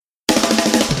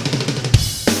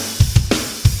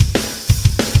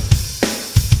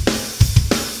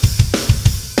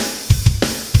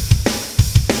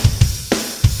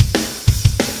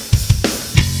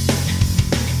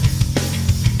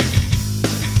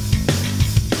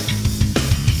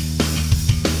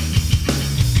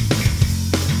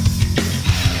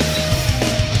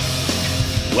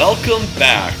Welcome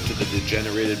back to the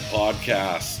Degenerated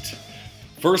Podcast.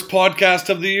 First podcast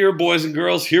of the year, boys and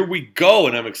girls. Here we go,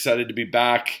 and I'm excited to be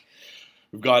back.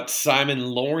 We've got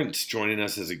Simon Lawrence joining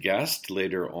us as a guest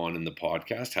later on in the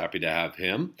podcast. Happy to have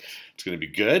him. It's going to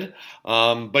be good.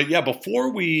 But yeah, before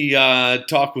we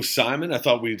talk with Simon, I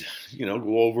thought we'd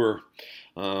go over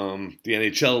the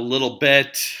NHL a little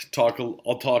bit.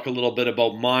 I'll talk a little bit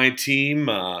about my team.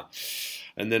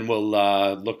 And then we'll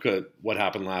look at what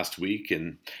happened last week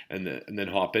and then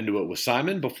hop into it with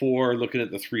Simon before looking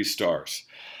at the 3 stars.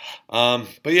 But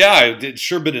yeah, it's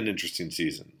sure been an interesting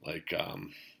season.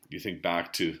 You think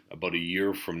back to about a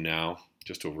year from now,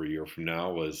 just over a year from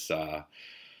now, was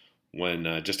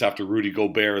when just after Rudy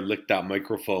Gobert licked that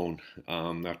microphone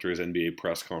after his NBA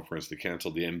press conference, they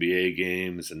canceled the NBA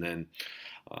games. And then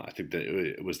I think that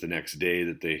it was the next day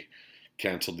that they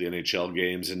canceled the NHL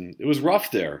games, and it was rough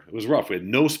there. It was rough. We had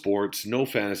no sports, no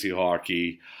fantasy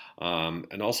hockey,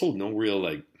 and also no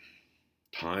real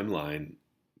timeline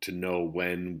to know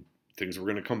when things were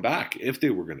going to come back, if they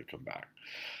were going to come back.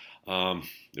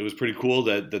 It was pretty cool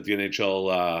that the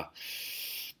NHL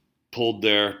pulled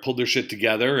their shit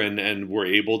together and were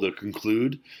able to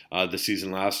conclude the season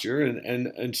last year,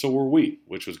 and so were we,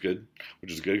 which was good.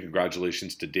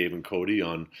 Congratulations to Dave and Cody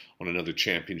on another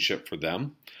championship for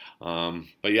them.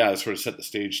 But yeah, it sort of set the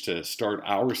stage to start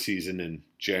our season in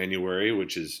January,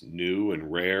 which is new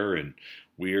and rare and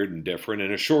weird and different,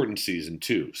 and a shortened season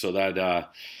too. So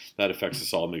that affects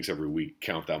us all, makes every week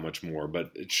count that much more. But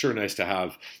it's sure nice to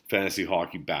have fantasy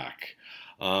hockey back.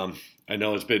 I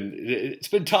know it's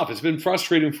been tough. It's been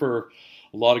frustrating for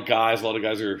a lot of guys. A lot of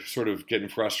guys are sort of getting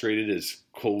frustrated as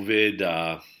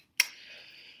COVID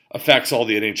affects all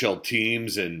the NHL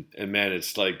teams, and man,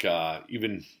 it's like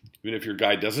even if your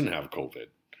guy doesn't have COVID,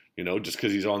 just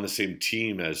because he's on the same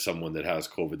team as someone that has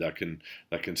COVID,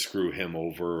 that can screw him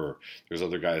over. Or there's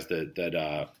other guys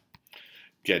that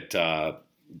get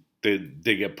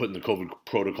they get put in the COVID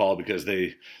protocol because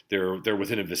they're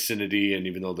within a vicinity, and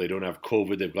even though they don't have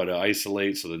COVID, they've got to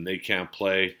isolate, so then they can't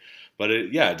play. But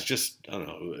it's just, I don't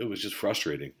know, it was just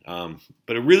frustrating.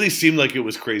 But it really seemed like it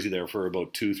was crazy there for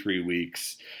about 2-3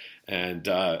 weeks. And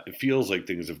it feels like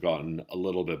things have gotten a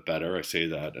little bit better. I say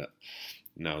that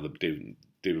now that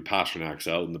David Pasternak's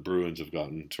out and the Bruins have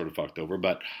gotten sort of fucked over.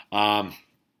 But yeah,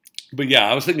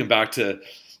 I was thinking back to,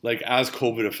 as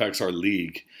COVID affects our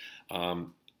league,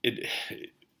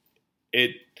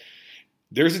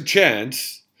 there's a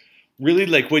chance,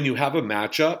 really, when you have a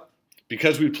matchup,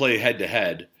 because we play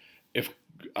head-to-head, if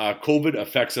COVID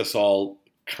affects us all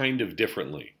kind of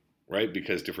differently, right?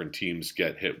 Because different teams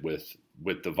get hit with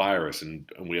the virus, and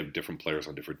we have different players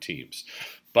on different teams.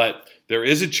 But there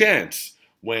is a chance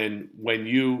when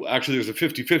you actually, there's a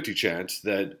 50-50 chance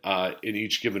that in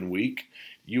each given week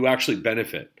you actually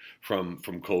benefit from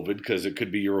COVID, because it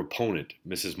could be your opponent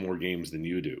misses more games than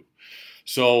you do.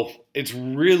 So it's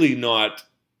really not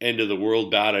end of the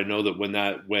world bad. I know that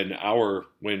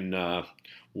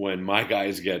when my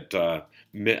guys get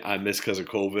missed because of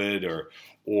COVID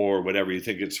or whatever, you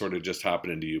think it's sort of just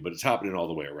happening to you, but it's happening all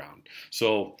the way around.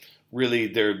 So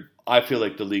really, I feel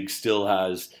like the league still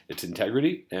has its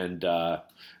integrity, and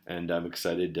I'm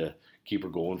excited to keep her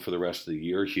going for the rest of the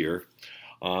year here.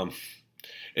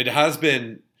 It has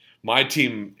been, my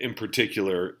team in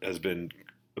particular has been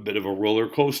a bit of a roller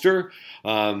coaster.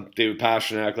 David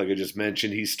Pastrnak, like I just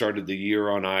mentioned, he started the year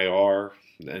on IR,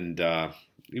 and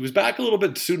he was back a little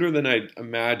bit sooner than I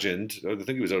imagined. I think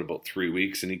he was out about 3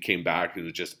 weeks, and he came back and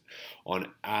was just on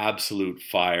absolute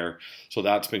fire. So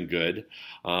that's been good.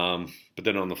 But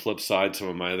then on the flip side, some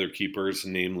of my other keepers,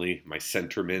 namely my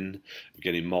centermen,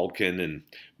 Evgeny Malkin and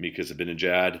Mika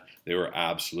Zibanejad, they were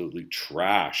absolutely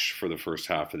trash for the first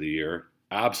half of the year.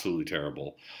 Absolutely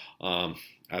terrible.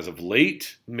 As of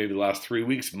late, maybe the last 3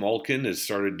 weeks, Malkin has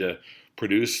started to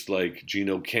produce like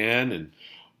Gino can, and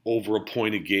over a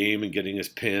point a game, and getting his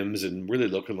PIMs and really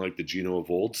looking like the Gino of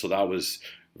old. So that was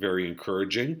very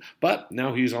encouraging. But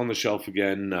now he's on the shelf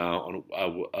again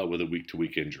with a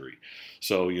week-to-week injury.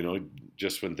 So,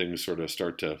 just when things sort of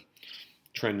start to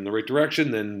trend in the right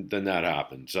direction, then that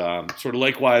happens. Sort of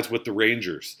likewise with the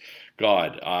Rangers.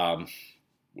 God,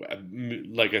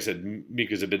 like I said,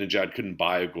 Mika Zibanejad couldn't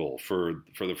buy a goal for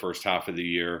the first half of the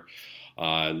year.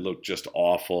 Looked just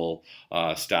awful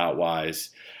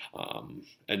stat-wise.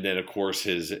 And then, of course,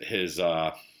 his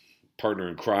partner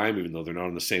in crime, even though they're not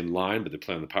on the same line, but they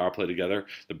play on the power play together,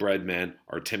 the bread man,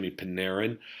 Artemi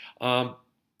Panarin.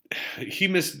 He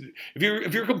missed.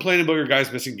 If you're complaining about your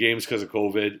guys missing games because of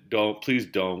COVID, please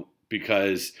don't,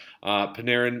 because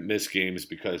Panarin missed games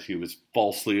because he was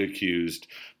falsely accused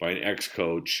by an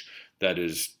ex-coach that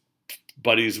is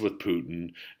buddies with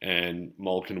Putin, and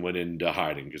Malkin went into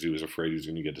hiding because he was afraid he was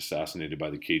going to get assassinated by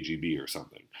the KGB or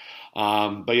something.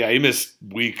 But yeah, he missed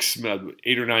weeks,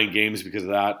 8 or 9 games because of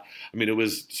that. I mean, it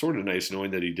was sort of nice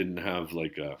knowing that he didn't have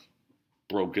like a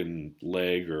broken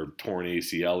leg or torn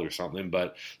ACL or something,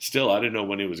 but still, I didn't know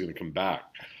when he was going to come back.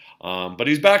 But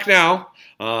he's back now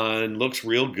and looks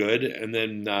real good. And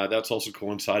then that's also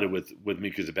coincided with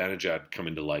Mika Zibanejad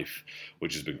coming to life,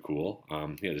 which has been cool.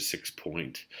 He had a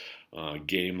 6-point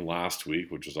game last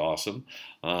week, which was awesome.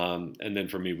 And then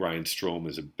for me, Ryan Strome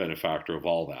is a benefactor of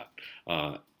all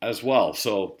that as well.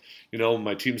 So,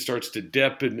 my team starts to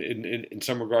dip in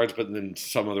some regards, but in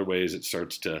some other ways it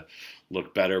starts to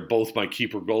look better. Both my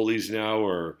keeper goalies now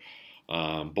are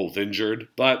both injured,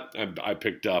 but I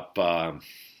picked up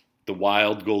the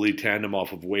Wild goalie tandem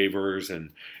off of waivers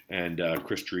and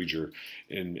Chris Drieger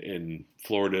in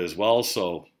Florida as well.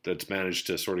 So that's managed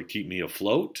to sort of keep me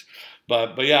afloat.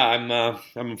 But yeah, I'm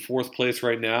in 4th place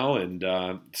right now,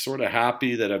 and sort of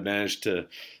happy that I've managed to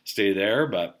stay there.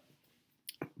 But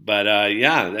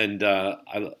yeah, and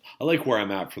I like where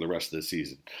I'm at for the rest of the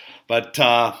season. But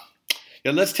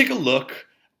yeah, let's take a look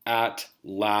at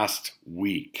last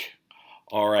week.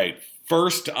 All right,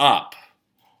 first up,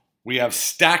 we have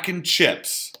Stack and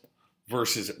Chips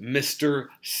versus Mr.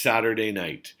 Saturday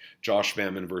Night. Josh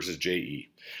Mammon versus J.E.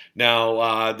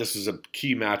 Now, this is a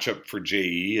key matchup for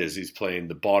J.E. as he's playing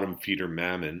the bottom feeder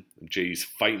Mammon. J.E.'s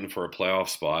fighting for a playoff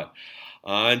spot.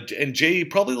 And J.E.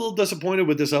 probably a little disappointed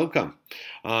with this outcome.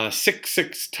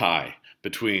 6-6 tie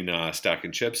between Stack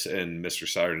and Chips and Mr.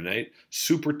 Saturday Night.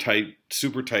 Super tight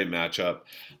matchup.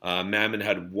 Mammon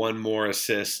had 1 more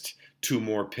assist, 2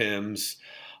 more PIMs.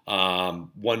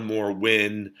 1 more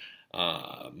win,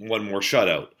 1 more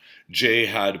shutout. Jay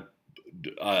had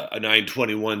a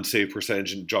 921 save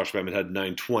percentage, and Josh Mammon had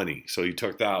 920, so he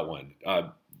took that one.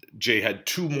 Jay had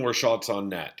 2 more shots on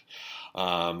net,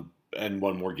 and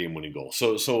 1 more game-winning goal.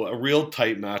 So a real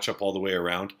tight matchup all the way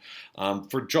around.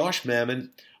 For Josh Mammon,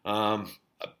 a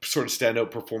sort of standout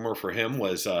performer for him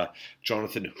was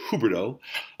Jonathan Huberdeau,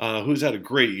 who's had a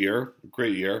great year.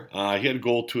 He had a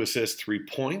goal, 2 assists, 3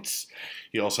 points.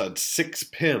 He also had 6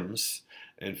 PIMs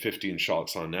and 15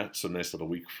 shots on net. So nice little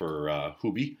week for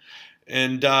Hubie.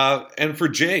 And for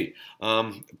Jay,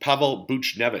 Pavel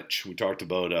Buchnevich. We talked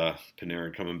about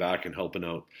Panarin coming back and helping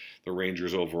out the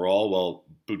Rangers overall. Well,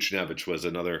 Buchnevich was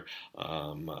another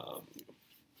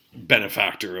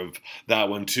benefactor of that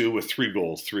one too, with 3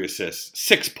 goals, 3 assists,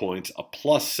 6 points, a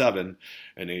 +7,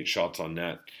 and 8 shots on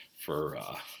net for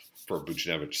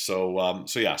Buchnevich. So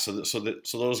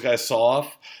those guys saw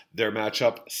off their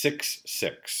matchup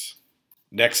 6-6.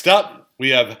 Next up, we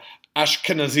have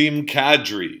Ashkenazim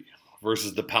Kadri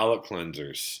versus the Palate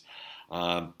Cleansers.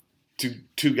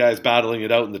 Two guys battling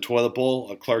it out in the toilet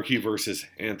bowl. Clarkey versus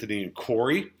Anthony and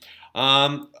Corey.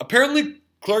 Apparently,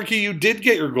 Clarkey, you did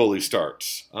get your goalie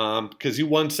starts because you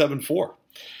won 7-4.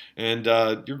 And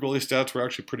your goalie stats were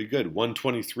actually pretty good.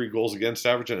 123 goals against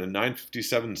average and a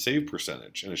 957 save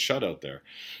percentage and a shutout there.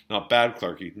 Not bad,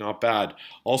 Clarkey. Not bad.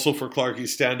 Also for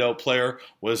Clarkey's standout player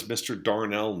was Mr.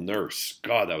 Darnell Nurse.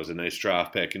 God, that was a nice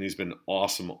draft pick, and he's been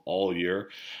awesome all year.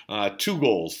 2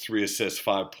 goals, 3 assists,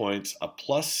 5 points, a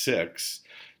 +6,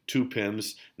 2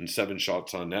 PIMs, and 7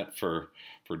 shots on net for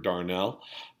Darnell.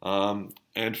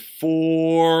 And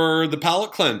for the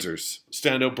Palate Cleansers,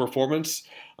 standout performance,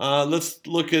 let's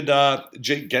look at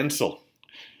Jake Gensel.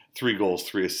 3 goals,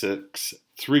 3 assists,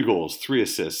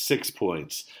 6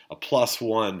 points, a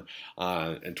 +1,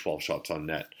 and 12 shots on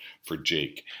net for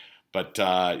Jake. But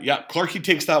yeah, Clarkey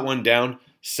takes that one down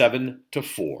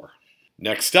 7-4.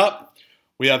 Next up,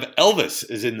 we have Elvis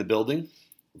is in the building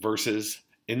versus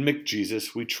In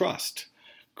McJesus We Trust.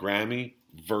 Grammy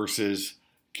versus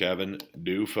Kevin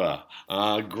Dufa.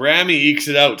 Grammy ekes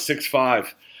it out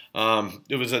 6-5.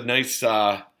 It was a nice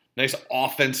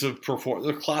offensive performance.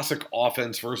 The classic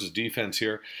offense versus defense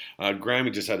here.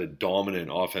 Grammy just had a dominant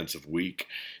offensive week.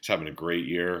 He's having a great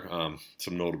year.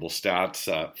 Some notable stats: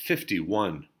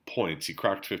 51 points. He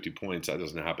cracked 50 points. That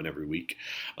doesn't happen every week.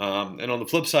 And on the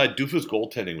flip side, Dufa's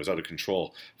goaltending was out of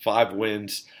control. 5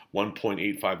 wins,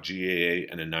 1.85 GAA,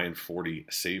 and a 940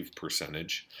 save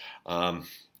percentage.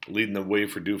 Leading the way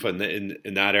for Dufa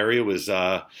in that area was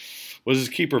his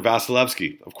keeper,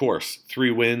 Vasilevsky, of course. 3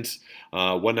 wins,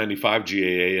 195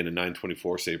 GAA, and a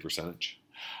 924 save percentage.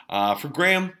 For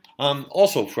Graham,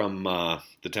 also from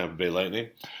the Tampa Bay Lightning,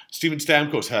 Steven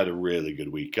Stamkos had a really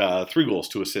good week. 3 goals,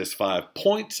 2 assists, 5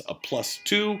 points, a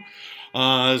 +2,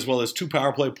 as well as 2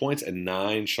 power play points and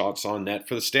 9 shots on net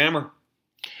for the Stammer.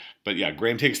 But yeah,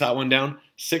 Graham takes that one down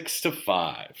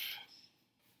 6-5.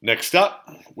 Next up,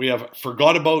 we have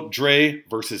Forgot About Dre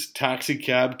versus Taxi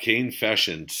Cab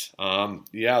Confessions.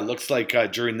 It looks like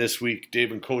during this week,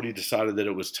 Dave and Cody decided that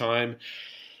it was time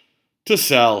to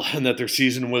sell and that their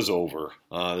season was over.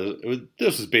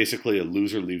 This was basically a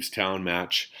loser leaves town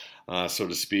match, so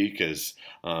to speak, as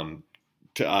Cam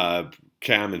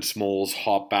and Smoles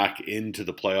hop back into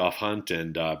the playoff hunt,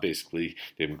 and basically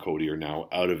Dave and Cody are now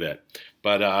out of it.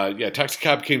 But Taxi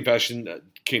Cab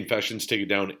Confessions take it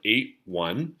down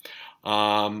 8-1.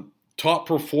 Top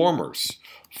performers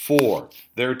for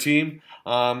their team.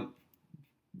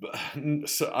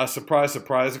 Surprise,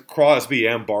 Crosby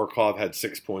and Barkov had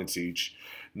 6 points each.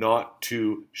 Not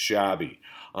too shabby.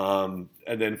 And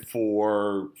then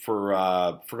for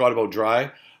Forgot About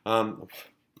Dry,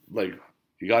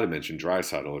 you got to mention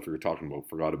Draisaitl if you were talking about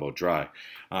Forgot About Dry.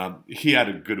 He had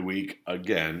a good week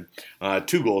again.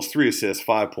 2 goals, 3 assists,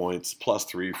 5 points,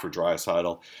 +3 for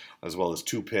Draisaitl, as well as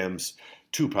 2 PIMs,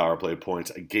 2 power play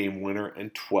points, a game winner,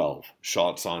 and 12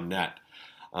 shots on net.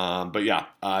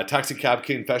 Taxi Cab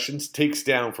Confessions takes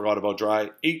down Forgot About Dry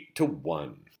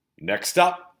 8-1. Next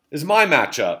up is my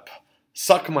matchup.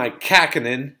 Suck My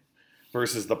Kakinen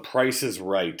versus The Price is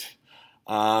Right.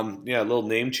 A little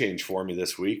name change for me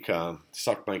this week.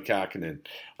 Suck My Kakinen.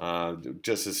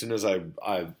 Just as soon as I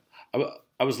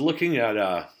was looking at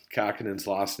Kakinen's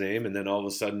last name, and then all of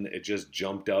a sudden it just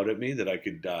jumped out at me that I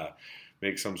could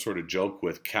make some sort of joke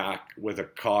with a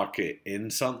cock in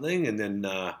something, and then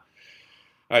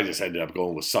I just ended up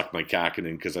going with Suck My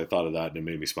Kakinen because I thought of that and it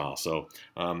made me smile. So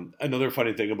another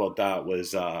funny thing about that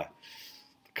was a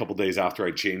couple days after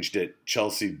I changed it,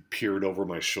 Chelsea peered over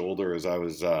my shoulder as I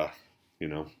was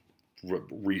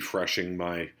refreshing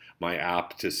my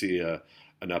app to see an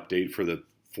update for the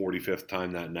 45th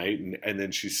time that night, and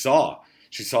then she saw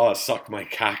a Suck My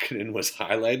Kakinen was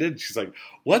highlighted. She's like,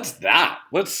 "What's that?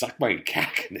 What's Suck My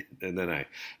Kakinen?" And then I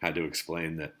had to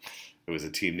explain that it was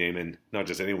a team name, and not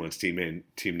just anyone's team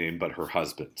name, but her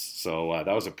husband's. So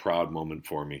that was a proud moment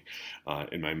for me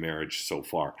in my marriage so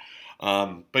far.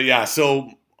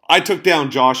 So I took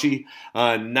down Joshy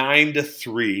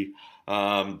 9-3.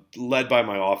 Led by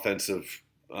my offensive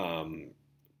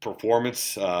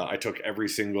performance. I took every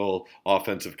single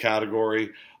offensive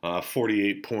category.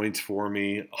 48 points for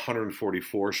me,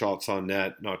 144 shots on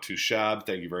net. Not too shabby.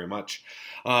 Thank you very much.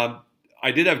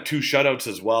 I did have 2 shutouts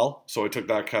as well, so I took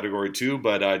that category too,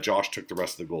 but Josh took the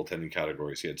rest of the goaltending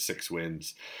categories. He had 6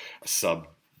 wins, a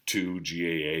sub-2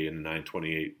 GAA, and a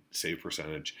 928 save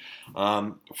percentage.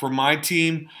 For my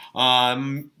team,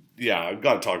 I've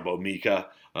got to talk about Mika.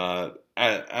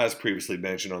 As previously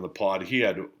mentioned on the pod, he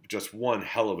had just one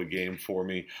hell of a game for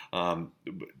me.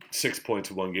 6 points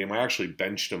in one game. I actually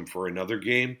benched him for another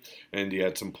game, and he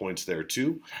had some points there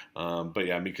too.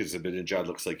 Mika Zibanejad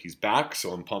looks like he's back,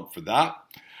 so I'm pumped for that.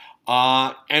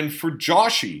 And for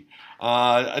Joshy,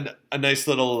 a nice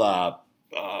little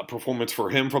performance for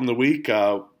him from the week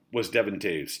was Devin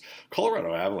Taves.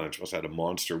 Colorado Avalanche must have had a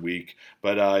monster week,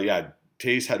 but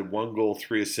Taves had 1 goal,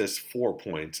 3 assists, 4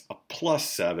 points, a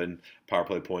 +7 power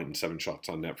play point, and 7 shots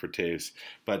on net for Taves.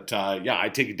 But I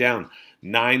take it down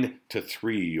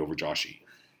 9-3 over Joshy.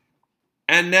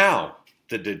 And now,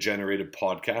 the Degenerated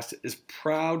Podcast is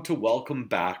proud to welcome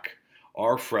back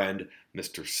our friend,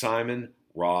 Mr. Simon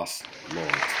Ross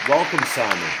Lawrence. Welcome,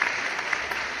 Simon.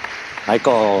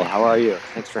 Michael, how are you?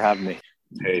 Thanks for having me.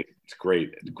 Hey, it's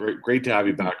great. Great to have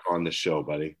you back on the show,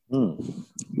 buddy.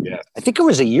 Yeah, I think it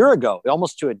was a year ago,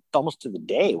 almost to the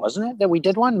day, wasn't it? That we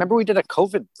did one. Remember, we did a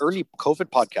early COVID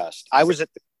podcast. I was at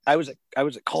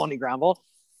Colony Granville.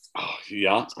 Oh,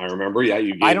 yeah, I remember. Yeah,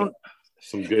 you gave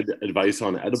some good advice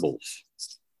on edibles.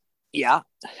 Yeah,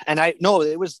 and it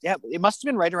must have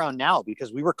been right around now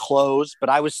because we were closed, but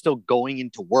I was still going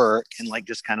into work and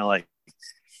just kind of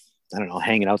I don't know,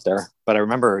 hanging out there. But I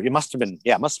remember it must have been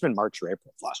March or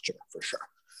April of last year for sure.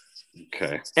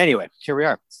 Okay. Anyway, here we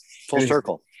are, full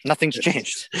circle. Nothing's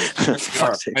changed.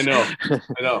 I know.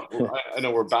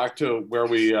 We're back to where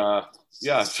we.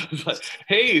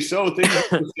 Hey, so things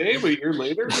are the same a year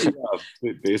later.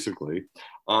 Basically,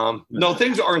 no,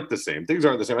 things aren't the same. I think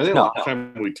last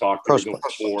time we talked, there was no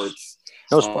sports.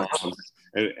 No sports.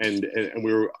 And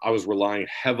I was relying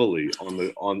heavily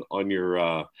on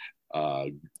your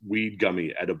weed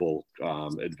gummy edible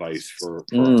advice for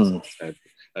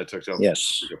that took up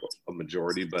a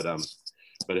majority, but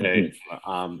hey,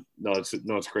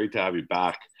 it's great to have you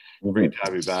back. Great to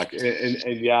have you back.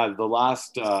 And the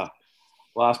last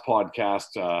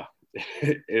podcast.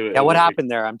 What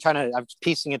happened there? I'm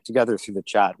piecing it together through the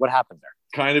chat. What happened there?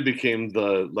 Kind of became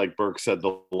like Burke said,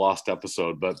 the lost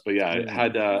episode. But I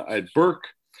had Burke,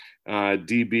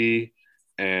 DB,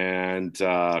 and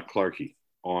Clarkey.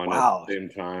 on at Wow. the same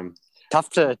time. Tough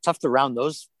to round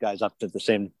those guys up to the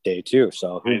same day too.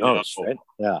 So who knows, right?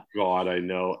 Yeah. God, I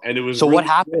know. And it was so really what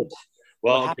happened? Good.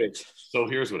 Well, what happened? So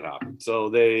here's what happened.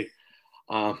 So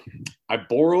I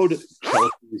borrowed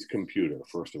Chelsea's computer,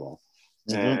 first of all.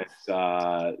 And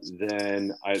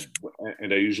then I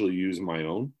usually use my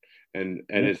own, and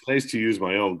it's nice to use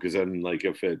my own because then like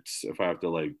if I have to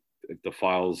like if the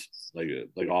files like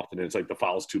often it's like the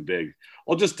file's too big,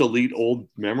 I'll just delete old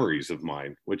memories of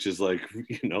mine, which is like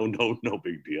no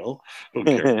big deal. Don't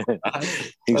care about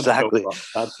that. Exactly.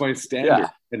 That's my standard. Yeah.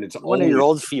 And it's one of your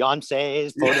old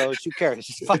fiancés photos. Who cares?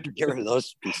 Just fucking get rid of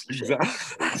those pieces of shit.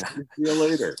 Exactly. See you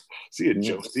later. See you,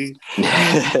 Josie.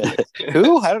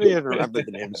 Who? I don't even remember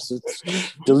the names.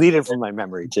 It's deleted from my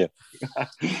memory too.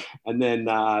 And then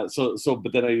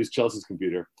but then I used Chelsea's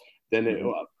computer. Then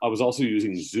I was also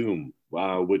using Zoom,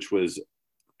 which was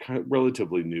kind of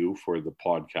relatively new for the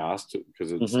podcast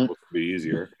because it's supposed to be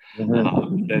easier. Then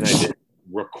I did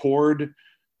record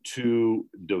to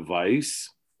device,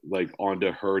 like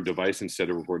onto her device instead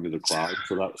of recording to the cloud.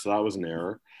 So that was an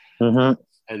error.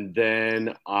 And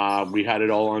then we had it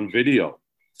all on video.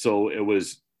 So it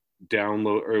was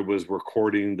it was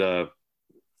recording the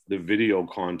video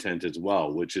content as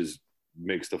well, which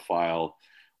makes the file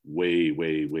way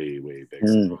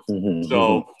bigger.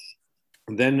 So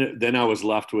then I was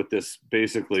left with this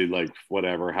basically like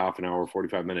whatever half an hour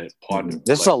 45-minute pod.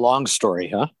 This is a long story,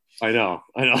 huh? I know.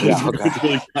 Yeah, okay. It's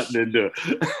really cutting into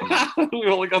it. We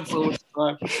only got so much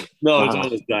time. No, it's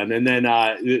almost done. And then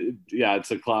it's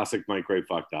a classic Mike Ray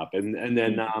fucked up. And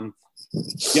then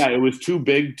it was too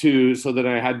big so that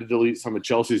I had to delete some of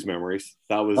Chelsea's memories.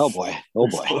 That was oh boy.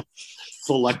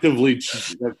 Selectively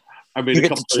I made a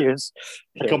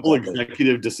couple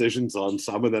executive decisions on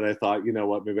some, and then I thought, you know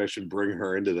what, maybe I should bring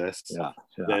her into this. Yeah.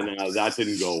 Then that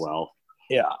didn't go well.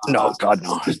 Yeah. No, God,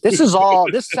 no.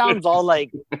 This sounds all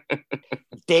like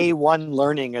day one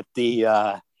learning at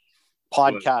the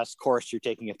podcast course you're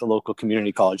taking at the local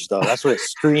community college, though. That's what it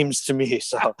screams to me.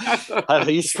 So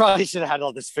you probably should have had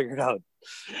all this figured out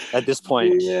at this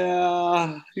point.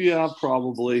 Yeah,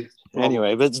 probably.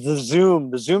 Anyway, but the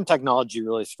Zoom technology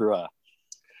really threw a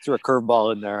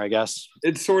curveball in there, I guess.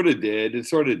 It sort of did,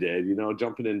 you know,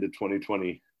 jumping into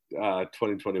 2020,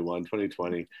 2021,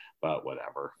 2020, but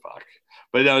whatever, fuck.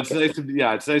 But no, it's nice to be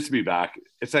back.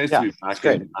 It's nice to be back.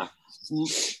 And,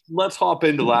 let's hop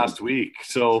into last week.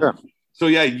 So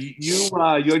yeah, you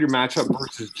had your matchup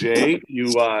versus Jay.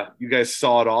 You guys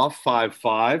saw it off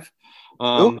 5-5.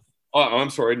 I'm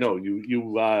sorry, no,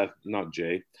 you not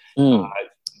Jay.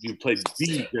 You played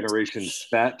B Generation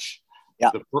Spetch.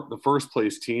 Yeah. The first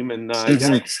place team, and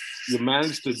you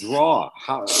managed to draw.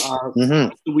 How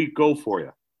did the week go for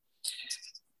you?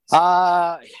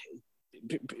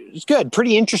 It's good,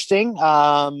 pretty interesting.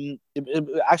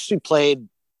 It actually played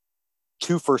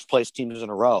 2 first place teams in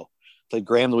a row. Played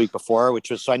Graham the week before,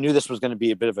 so I knew this was going to be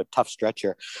a bit of a tough stretch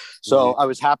here. So I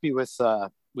was happy with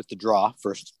the draw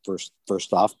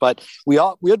first off. But we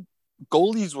had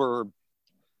goalies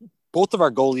both of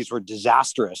our goalies were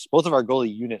disastrous. Both of our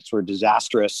goalie units were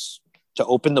disastrous to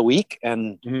open the week.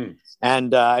 And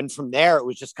from there, it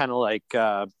was just kind of like,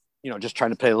 just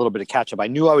trying to play a little bit of catch up. I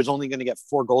knew I was only going to get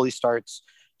 4 goalie starts.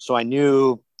 So I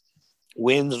knew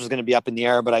wins was going to be up in the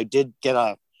air, but I did get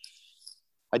a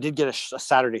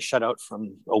Saturday shutout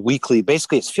from a weekly.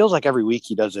 Basically, it feels like every week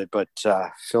he does it, but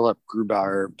Philip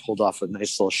Grubauer pulled off a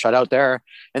nice little shutout there.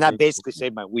 And that basically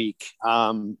saved my week.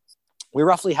 We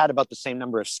roughly had about the same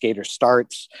number of skater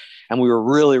starts, and we were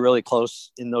really, really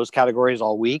close in those categories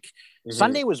all week.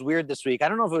 Sunday was weird this week. I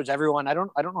don't know if it was everyone. I don't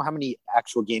know how many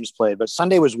actual games played, but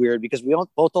Sunday was weird because we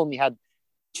both only had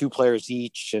 2 players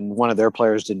each, and one of their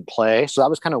players didn't play. So that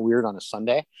was kind of weird on a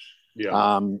Sunday.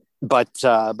 Yeah. But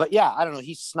yeah, I don't know.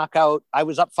 He snuck out. I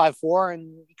was up 5-4,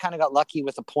 and he kind of got lucky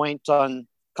with a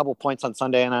couple points on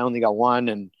Sunday, and I only got 1.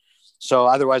 And so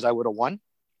otherwise I would have won.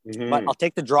 But I'll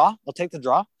take the draw.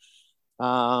 I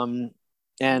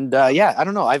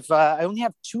don't know. I only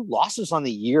have 2 losses on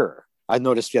the year. I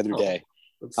noticed the other day.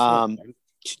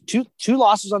 Two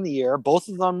losses on the year. Both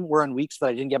of them were in weeks that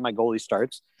I didn't get my goalie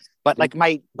starts. But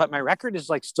my record is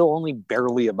like still only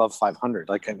barely above 500.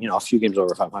 Like, a few games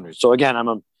over 500. So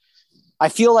again, I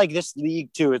feel like this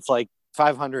league too. It's like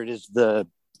 500 is the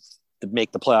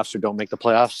make the playoffs or don't make the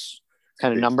playoffs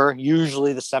kind of number.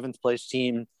 Usually the 7th place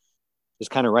team is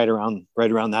kind of right around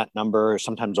that number,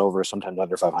 sometimes over, sometimes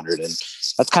under 500. And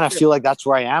that's kind of feel like that's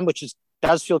where I am, which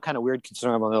does feel kind of weird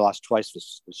considering I've only lost twice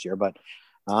this year. But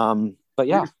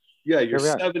yeah. Yeah, you're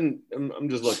 7. I'm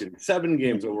just looking. 7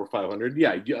 games over 500.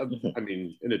 Yeah. I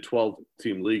mean, in a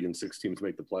 12-team league and 6 teams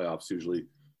make the playoffs usually.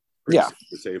 Yeah.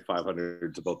 To say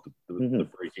 500 is about the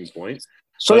breaking point.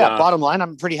 So bottom line,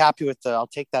 I'm pretty happy with I'll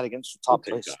take that against the top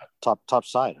place, top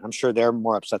side. I'm sure they're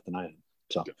more upset than I am.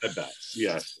 So I bet,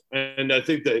 yes. And I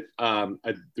think that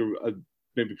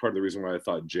maybe part of the reason why I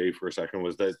thought Jay for a second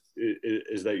was that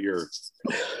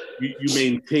you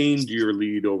maintained your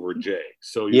lead over Jay.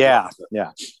 So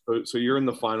So you're in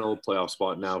the final playoff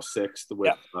spot now, 6th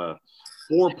with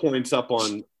 4 points up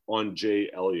on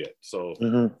Jay Elliott. So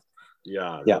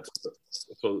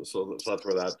so that's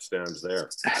where that stands there.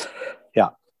 Yeah.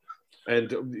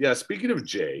 And speaking of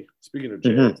Jay,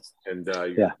 and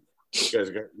you're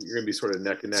going to be sort of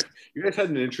neck and neck. You guys had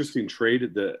an interesting trade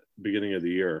at the beginning of the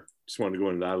year. Just wanted to go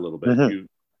into that a little bit.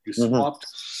 You swapped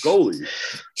goalies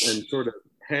and sort of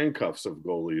handcuffs of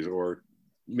goalies, or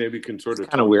maybe can sort of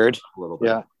kind of weird a little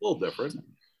bit, a little different.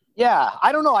 Yeah,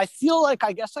 I don't know. I feel like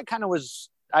I guess I kind of was.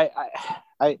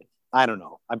 I don't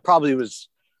know. I probably was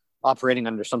operating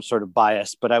under some sort of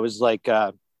bias, but I was like,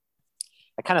 I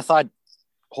kind of thought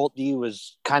Holtby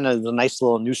was kind of a nice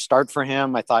little new start for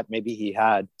him. I thought maybe he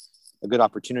had a good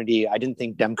opportunity. I didn't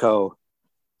think Demko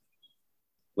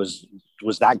was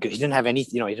that good. He didn't have any,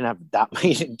 he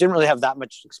didn't really have that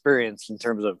much experience in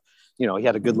terms of, he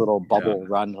had a good little bubble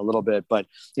run a little bit, but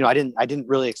I didn't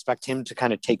really expect him to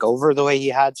kind of take over the way he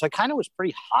had. So I kind of was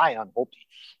pretty high on Holtby.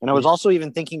 And I was also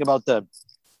even thinking about the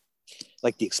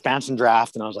expansion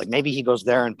draft. And I was like, maybe he goes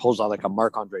there and pulls out like a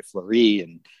Marc-Andre Fleury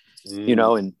and,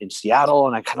 in Seattle.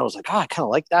 And I kind of was like, I kind of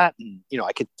like that. And,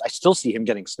 I still see him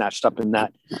getting snatched up in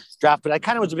that draft, but I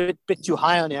kind of was a bit too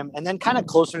high on him. And then kind of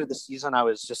closer to the season, I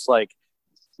was just like,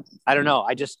 I don't know.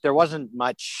 There wasn't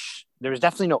much, there was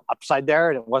definitely no upside there.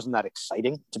 And it wasn't that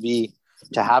exciting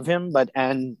to have him.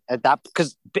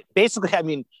 Because basically, I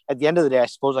mean, at the end of the day, I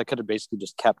suppose I could have basically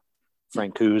just kept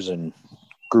Francouz and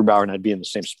Grubauer and I'd be in the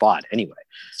same spot anyway,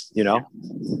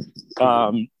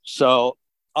 So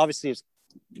obviously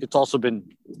it's also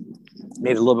been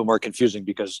made a little bit more confusing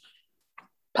because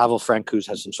Pavel Francouz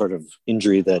has some sort of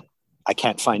injury that I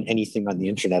can't find anything on the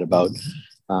internet about.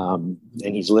 And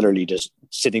he's literally just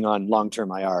sitting on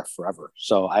long-term IR forever.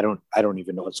 So I don't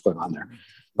even know what's going on there.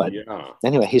 But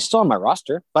anyway, he's still on my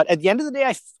roster. But at the end of the day,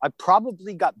 I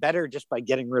probably got better just by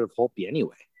getting rid of Holtby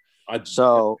anyway. That's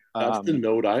the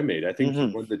note I made. I think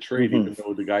when the trade, even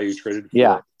though the guy you traded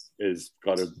for is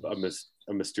got a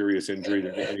mysterious injury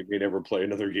that he may never play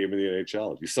another game in the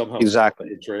NHL. You somehow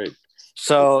trade.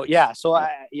 So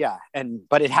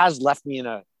but it has left me in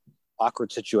a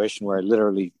awkward situation where I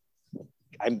literally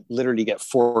get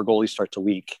 4 goalie starts a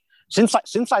week since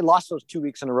I lost those 2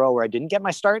 weeks in a row where I didn't get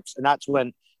my starts, and that's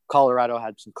when Colorado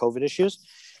had some COVID issues.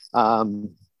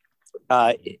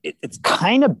 It's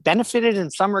kind of benefited in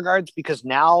some regards because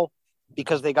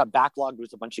they got backlogged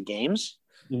with a bunch of games,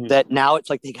 that now it's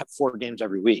like they get 4 games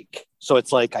every week. So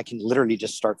it's like I can literally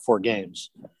just start 4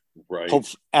 games. Right.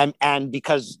 And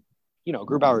because,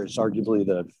 Grubauer is arguably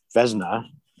the Vezina,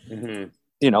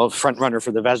 front runner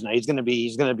for the Vezina. He's going to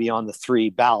be on the 3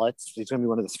 ballots. He's going to be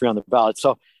one of the 3 on the ballot.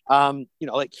 So,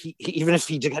 he even if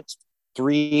he gets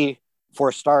 3-4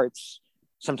 starts,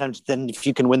 sometimes then if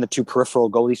you can win the 2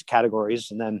 peripheral goalies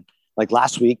categories, and then like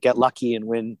last week, get lucky and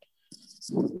win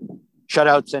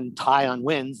shutouts and tie on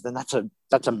wins, then that's a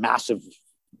massive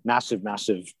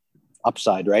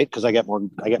upside, right? Because I get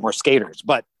more skaters.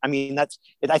 But I mean,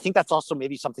 I think that's also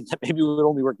maybe something that maybe would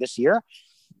only work this year,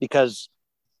 because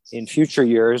in future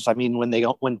years, I mean,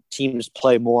 when teams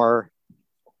play more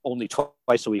only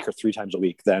twice a week or 3 times a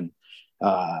week, then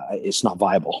it's not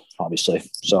viable, obviously.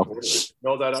 So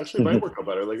no, that actually might work out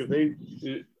better. Like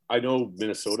I know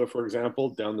Minnesota, for example,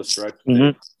 down the stretch, they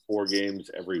have 4 games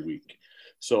every week.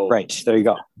 So right, there you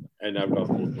go. And I've got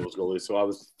both those goalies. So I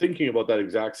was thinking about that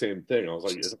exact same thing. I was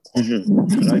like, is it possible?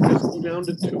 Should I just go down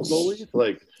to 2 goalies?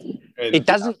 It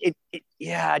doesn't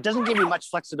give you much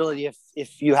flexibility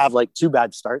if you have like 2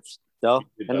 bad starts, though.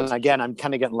 And then again, I'm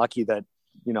kind of getting lucky that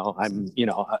I'm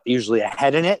usually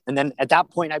ahead in it. And then at that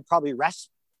point, I'd probably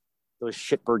rest those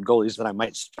shitbird goalies that I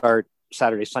might start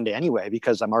Saturday, Sunday anyway,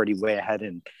 because I'm already way ahead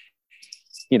in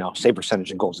save percentage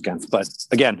and goals against. But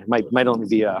again, it might only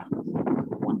be a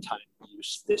one-time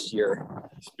use this year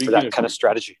for that kind of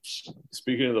strategy.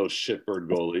 Speaking of those shitbird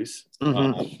goalies,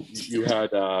 you had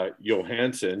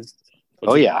Johansson.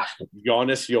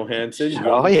 Jonas Johansson.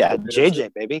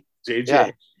 JJ, baby.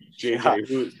 JJ.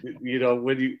 Who,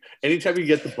 anytime you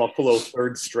get the Buffalo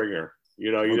 3rd stringer,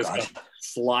 you just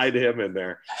slide him in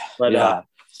there.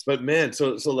 But man,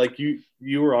 so like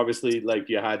you were obviously like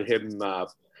you had him.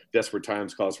 Desperate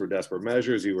times calls for desperate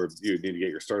measures. You need to get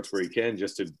your starts where you can,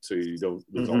 so you don't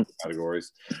lose all the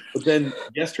categories. But then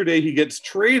yesterday he gets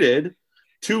traded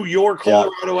to your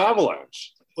Colorado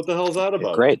Avalanche. What the hell's that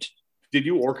about? Great. Did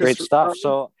you orchestrate? Great stuff.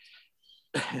 So,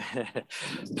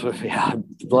 yeah, a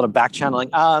lot of back channeling.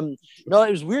 No,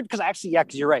 it was weird because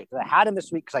because you're right. I had him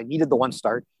this week because I needed the one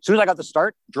start. As soon as I got the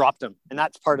start, dropped him, and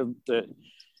that's part of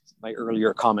my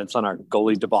earlier comments on our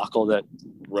goalie debacle that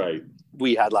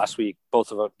we had last week,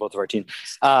 both of our team.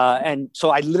 And so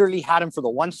I literally had him for the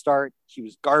one start. He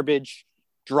was garbage,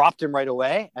 dropped him right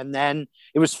away, and then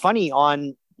it was funny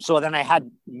So then I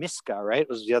had Miska, right?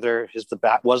 Was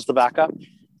the backup.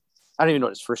 I don't even know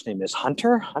what his first name is.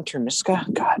 Hunter Miska.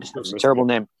 God, that's a terrible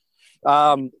name.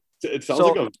 It sounds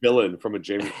like a villain from a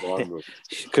James Bond movie.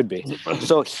 Could be.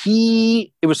 So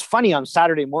it was funny on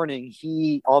Saturday morning.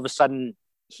 He all of a sudden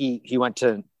he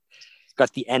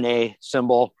got the NA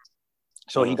symbol.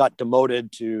 So he got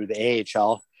demoted to the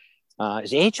AHL. Is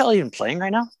the AHL even playing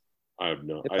right now? I have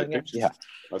no. I don't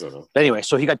know. But anyway,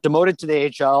 so he got demoted to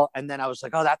the AHL, and then I was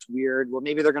like, oh, that's weird. Well,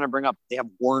 maybe they're going to bring up. They have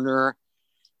Warner.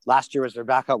 Last year was their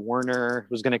backup. Warner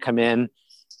was going to come in,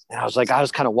 and I was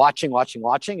kind of watching,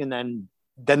 and then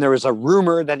there was a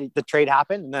rumor that the trade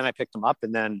happened, and then I picked him up,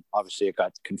 and then obviously it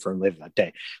got confirmed later that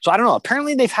day. So I don't know.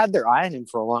 Apparently they've had their eye on him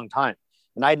for a long time,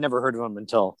 and I had never heard of him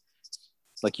until,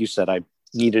 like you said, I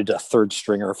needed a third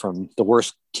stringer from the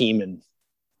worst team in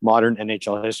modern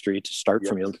NHL history to start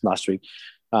for me last week.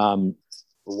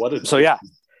 What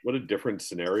a different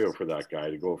scenario for that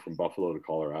guy to go from Buffalo to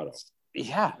Colorado.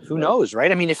 Yeah, who knows,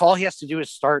 right? I mean, if all he has to do is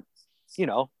start,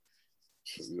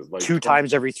 like 2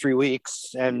 times every 3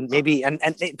 weeks, and maybe and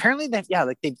apparently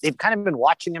they've kind of been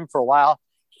watching him for a while.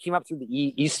 He came up through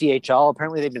the ECHL.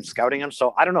 Apparently they've been scouting him,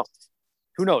 so I don't know.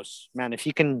 Who knows, man? If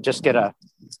he can just get a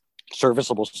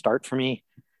serviceable start for me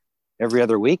every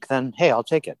other week, then hey, I'll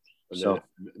take it. So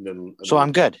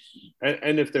I'm good.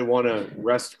 And if they want to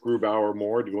rest Grubauer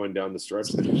more going down the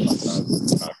stretch, they can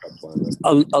backup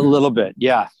plan. A little bit,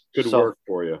 yeah. Could work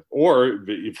for you, or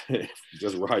if you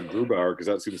just ride Grubauer because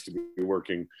that seems to be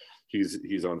working.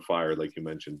 He's on fire, like you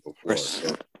mentioned before.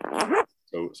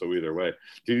 So either way,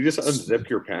 did you just unzip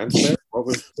your pants there? What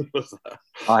was that?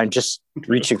 I'm just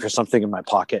reaching for something in my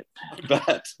pocket. I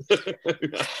bet.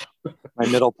 My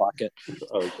middle pocket.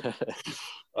 Okay.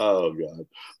 Oh God.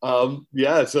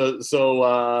 Yeah. So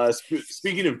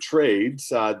speaking of trades,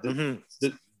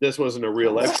 this wasn't a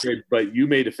real life trade, but you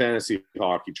made a fantasy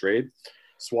hockey trade,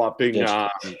 swapping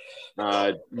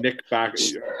Nick back.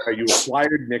 You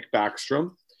acquired Nick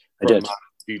Backstrom. I did.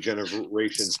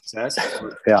 Degeneration set.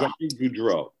 Johnny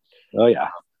Gaudreau. Oh yeah.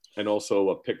 And also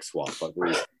a pick swap, I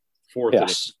believe. Fourth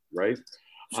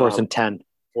and 10.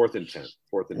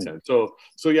 So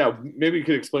yeah, maybe you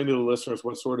could explain to the listeners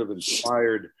what sort of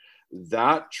inspired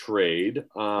that trade,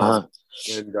 and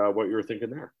what you were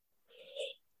thinking there.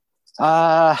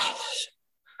 I've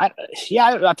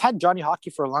had Johnny Hockey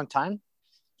for a long time.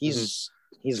 He's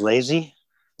lazy.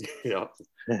 Yeah.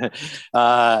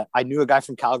 I knew a guy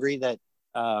from Calgary that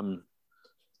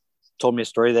told me a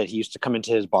story that he used to come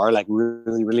into his bar like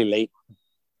really, really late,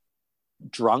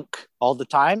 drunk all the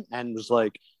time, and was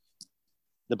like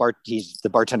the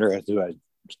bartender who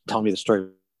telling me the story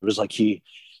was like he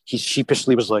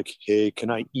sheepishly was like, hey, can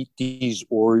I eat these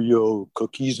Oreo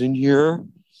cookies in here?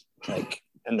 Like,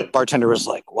 and the bartender was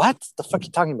like, what the fuck are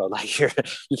you talking about? Like, you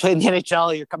play in the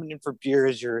NHL, you're coming in for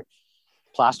beers, you're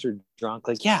plastered drunk.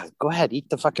 Like, yeah, go ahead, eat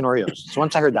the fucking Oreos. So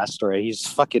once I heard that story, he's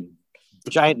fucking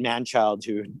giant man child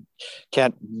who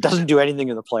doesn't do anything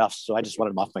in the playoffs. So I just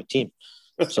wanted him off my team.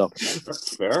 So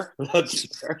that's fair.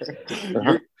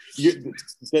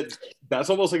 That's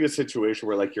almost like a situation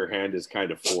where like your hand is kind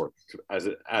of forced as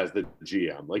the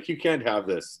GM. Like you can't have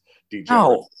this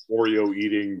degenerate Oreo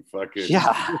eating fucking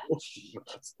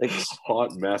like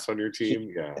hot mess on your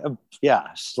team. Yeah,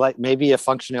 like maybe a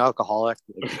functioning alcoholic.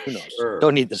 Like, who knows? Sure.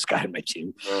 Don't need this guy on my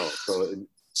team.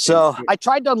 So I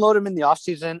tried to unload him in the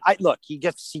offseason. He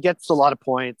gets a lot of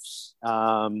points.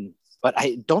 But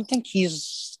I don't think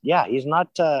he's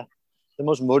not the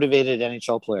most motivated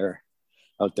NHL player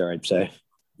out there, I'd say.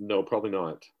 No, probably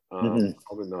not. Probably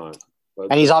not. But,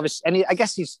 and he's obviously, and I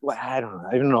guess he's, I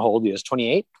don't know how old he is,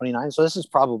 28, 29. So this is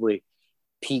probably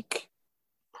peak.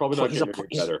 Probably not getting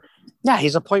any better. Yeah,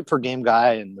 he's a point per game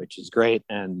guy, and which is great.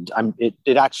 And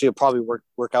it actually will probably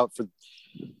work out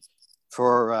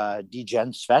for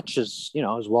Degen Svetch as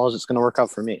well as it's going to work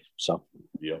out for me. So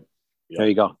there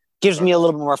you go. Gives me a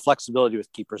little bit more flexibility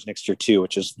with keepers next year too,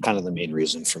 which is kind of the main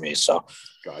reason for me. So,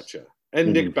 gotcha.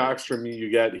 And Nick Backstrom,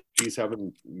 he's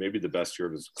having maybe the best year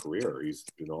of his career. He's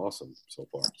been awesome so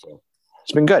far. So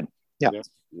it's been good. Yeah,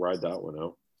 ride that one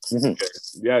out. Okay.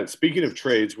 Yeah. Speaking of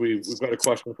trades, we've got a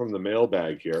question from the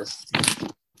mailbag here.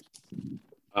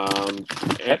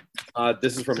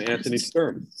 This is from Anthony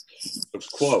Stern.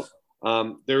 Quote: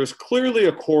 There is clearly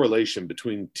a correlation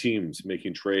between teams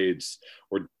making trades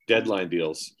or deadline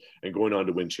deals and going on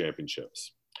to win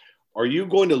championships. Are you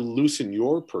going to loosen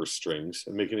your purse strings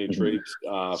and make any trades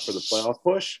for the playoff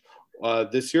push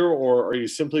this year, or are you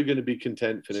simply going to be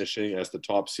content finishing as the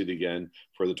top seed again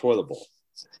for the toilet bowl?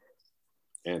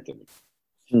 Anthony.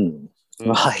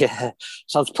 Well, yeah,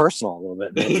 sounds personal a little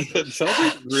bit. It sounds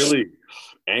like really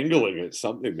angling at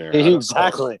something there.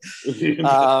 Exactly.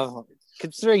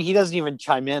 Considering he doesn't even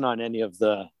chime in on any of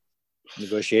the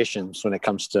negotiations when it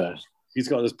comes to he's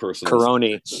got his personal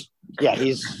Caroni. Yeah,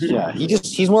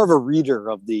 he's more of a reader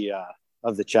of the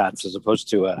chats as opposed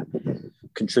to a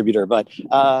contributor. But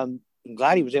I'm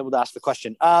glad he was able to ask the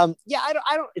question. I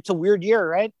don't. It's a weird year,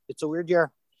 right? It's a weird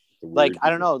year. I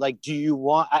don't know. Like, do you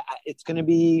want? It's gonna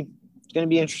be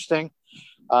interesting.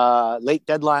 Late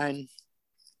deadline.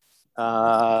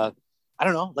 I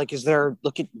don't know. Like, is there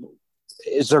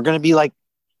going to be like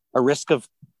a risk of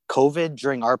COVID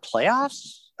during our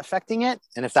playoffs affecting it?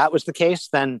 And if that was the case,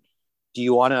 then do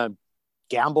you want to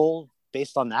gamble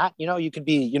based on that? You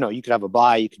could have a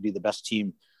bye. You could be the best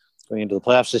team going into the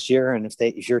playoffs this year. And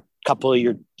if your couple of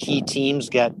your key teams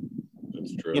get,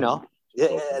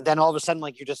 then all of a sudden,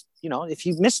 like, you're just, if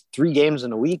you miss 3 games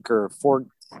in a week or 4,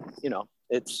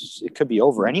 it could be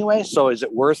over anyway. So is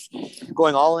it worth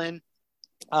going all in?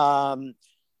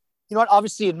 You know what?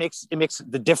 Obviously, it makes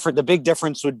the big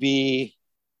difference would be,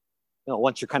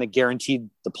 once you're kind of guaranteed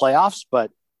the playoffs,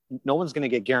 but no one's going to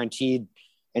get guaranteed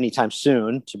anytime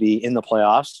soon to be in the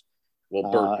playoffs.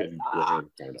 Well, Burke and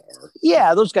Graham kind of are.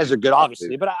 Yeah, those guys are good,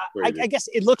 obviously, but I guess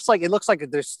it looks like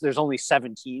there's only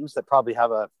 7 teams that probably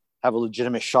have a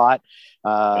legitimate shot.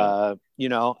 Although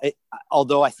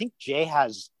I think Jay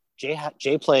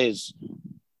plays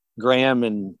Graham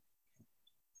and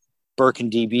Burke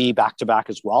and DB back to back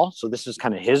as well. So this is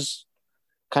kind of his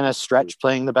kind of stretch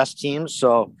playing the best teams.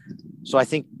 So I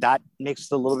think that makes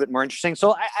it a little bit more interesting.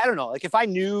 So I don't know. Like, if I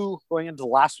knew going into the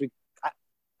last week,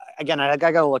 I got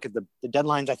to look at the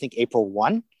deadlines. I think April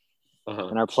 1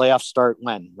 and our playoffs start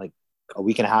when, like, a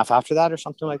week and a half after that or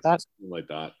something like that. Something like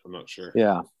that. I'm not sure.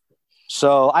 Yeah.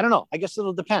 So I don't know. I guess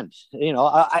it'll depend.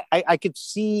 I could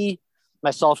see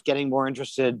myself getting more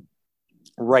interested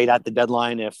right at the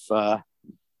deadline if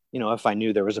I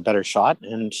knew there was a better shot,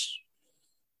 and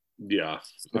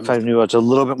if I knew it's a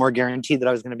little bit more guaranteed that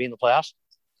I was going to be in the playoffs.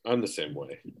 I'm the same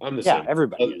way. Yeah,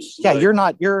 everybody is. Yeah,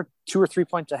 you're 2 or 3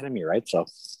 points ahead of me, right? So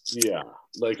yeah,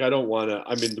 like, I don't want to.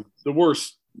 I mean, the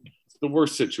worst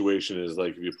situation is,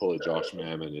 like, if you pull a Josh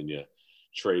Mammon and you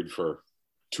trade for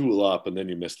Tool up and then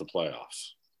you miss the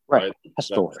playoffs. Right. That's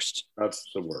the worst. That's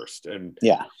the worst. And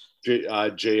yeah,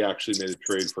 Jay actually made a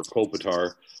trade for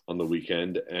Kopitar on the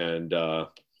weekend, and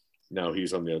now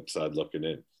he's on the outside looking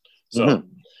in. So,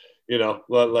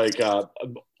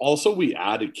 also we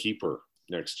add a keeper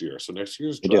next year. So next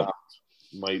year's draft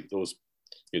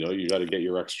you got to get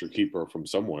your extra keeper from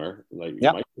somewhere. Like,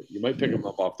 you might pick him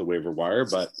up off the waiver wire,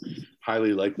 but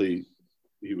highly likely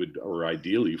he would, or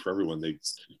ideally for everyone,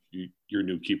 your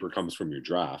new keeper comes from your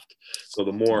draft. So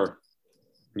the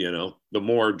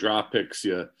more draft picks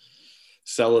you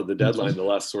sell at the deadline, the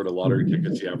less sort of lottery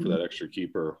tickets you have for that extra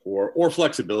keeper, or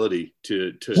flexibility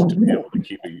to be able to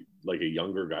keep a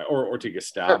younger guy or take a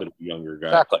stab at a younger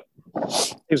guy.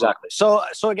 Exactly. So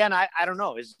again, I don't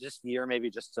know. Is this year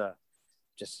maybe just to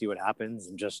see what happens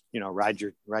and just ride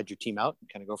your team out and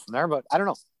kind of go from there? But I don't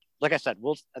know. Like I said,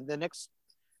 the next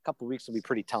couple of weeks will be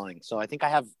pretty telling. So I think I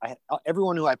have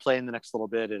everyone who I play in the next little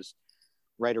bit is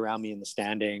right around me in the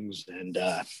standings, and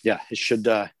it should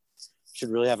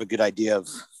really have a good idea of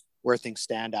where things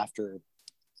stand after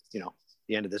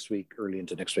the end of this week, early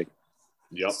into next week.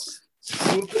 Yep.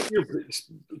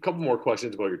 A couple more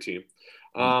questions about your team.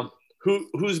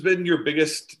 Who's been your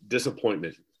biggest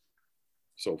disappointment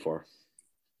so far?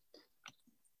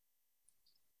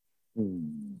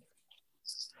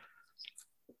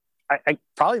 I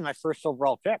probably my first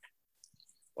overall pick.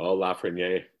 Oh,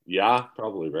 Lafreniere. Yeah,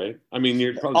 probably, right? I mean,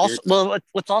 you're probably also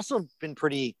what's also been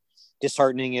pretty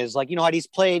disheartening is, like, how he's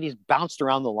bounced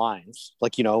around the lines.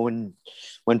 Like, when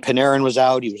Panarin was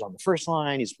out, he was on the first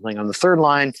line, he's playing on the third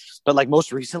line, but, like,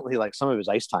 most recently, like, some of his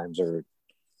ice times are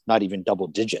not even double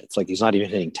digits. Like, he's not even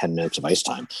hitting 10 minutes of ice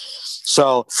time.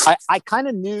 So I kind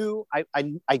of knew,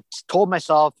 I told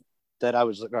myself that I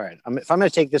was like, all right, if I'm going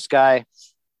to take this guy,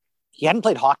 he hadn't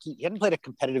played hockey. He hadn't played a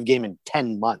competitive game in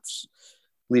 10 months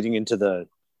leading into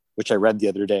which I read the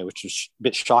other day, which was a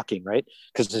bit shocking, right?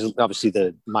 Because obviously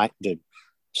the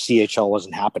CHL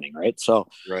wasn't happening, right? So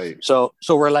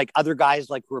we're like, other guys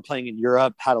like who were playing in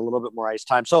Europe had a little bit more ice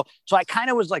time. So I kind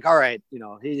of was like, all right,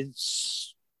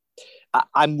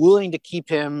 I'm willing to keep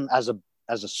him as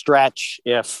a stretch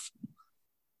if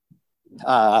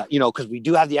because we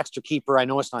do have the extra keeper. I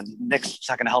know it's not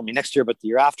going to help me next year, but the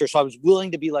year after. So I was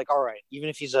willing to be like, all right, even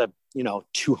if he's a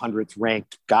 200th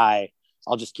ranked guy,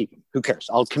 I'll just keep him. Who cares?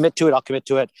 I'll commit to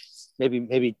it.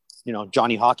 Maybe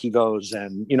Johnny Hockey goes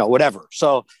and whatever.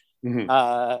 So,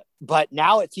 but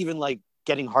now it's even like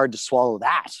getting hard to swallow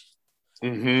that.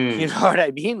 Mm-hmm. You know what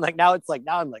I mean? Like now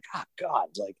I'm like, oh God,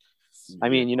 like, I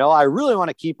mean, I really want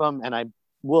to keep him, and I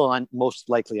will most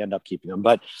likely end up keeping him,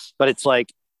 but it's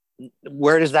like,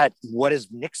 what is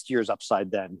next year's upside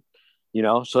then?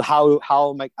 So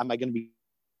how am I going to be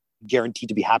guaranteed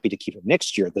to be happy to keep him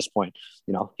next year at this point?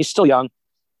 He's still young.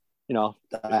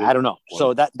 I don't know.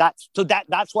 So that's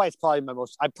why it's probably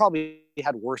I probably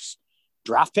had worse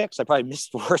draft picks. I probably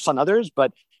missed worse on others,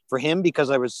 but for him, because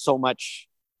I was so much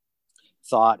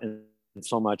thought and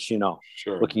so much,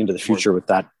 looking into the future with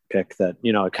that pick, that,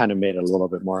 it kind of made it a little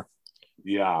bit more.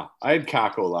 Yeah. I had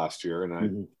Kako last year,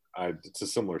 and it's a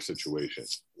similar situation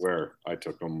where I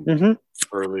took him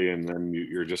early, and then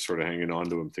you're just sort of hanging on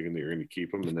to him thinking that you're going to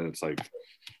keep him. And then it's like, how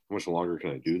much longer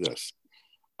can I do this?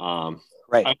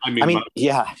 Right. I mean,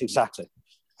 yeah, exactly.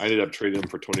 I ended up trading him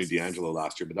for Tony DeAngelo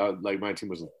last year, but my team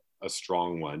was a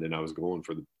strong one, and I was going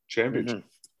for the championship.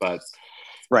 But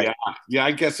right. Yeah,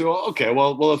 I guess so. Okay.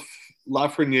 Well, if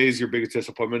Lafreniere is your biggest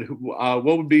disappointment, what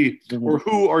would be, or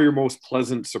who are your most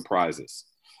pleasant surprises,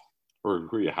 or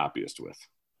who are you happiest with?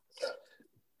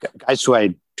 Guys who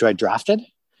I drafted?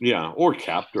 Yeah, or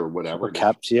kept, or whatever. Or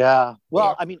kept, yeah.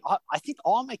 Well, I mean, I think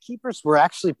all my keepers were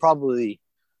actually probably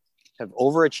have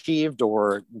overachieved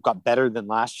or got better than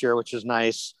last year, which is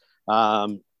nice.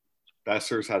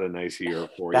 Besser's had a nice year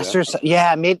for you.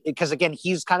 Yeah, because again,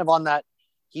 he's kind of on that.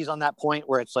 He's on that point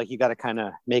where it's like you got to kind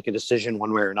of make a decision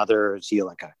one way or another. Is he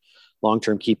like a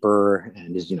long-term keeper,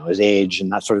 and his age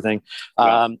and that sort of thing?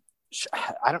 Yeah.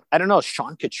 I don't know.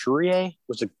 Sean Couturier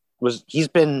he's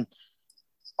been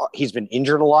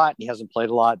injured a lot. He hasn't played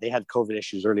a lot. They had COVID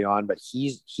issues early on, but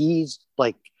he's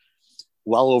like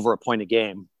well over a point a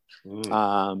game.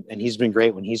 And he's been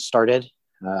great when he's started.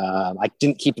 I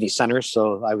didn't keep any centers,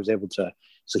 so I was able to.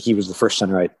 So he was the first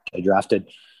center I drafted.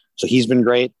 So he's been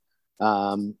great.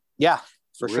 Yeah,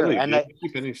 for really? sure. And I didn't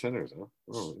keep any centers, huh?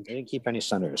 Oh, I didn't keep any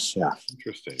centers. Yeah.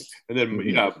 Interesting. And then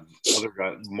other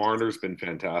guy, Marner's been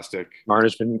fantastic.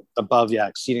 Marner's been above,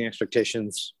 exceeding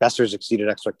expectations. Besser's exceeded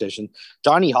expectations.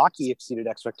 Johnny Hockey exceeded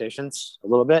expectations a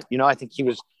little bit. I think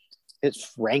his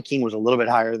ranking was a little bit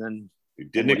higher than. He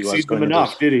didn't exceed them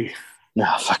enough, did he? No,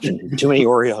 fucking too many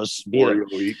Oreos. Oreo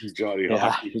eating Johnny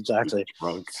Hockey. Yeah, exactly.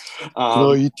 Drunk. Can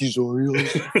I eat these Oreos?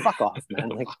 Fuck off, man.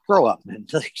 Like, grow up, man.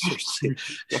 Like, seriously.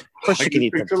 Of course I you can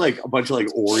eat them. Picture like a bunch of like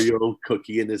Oreo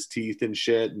cookie in his teeth and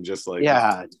shit, and just like,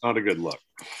 it's not a good look.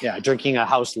 Yeah, drinking a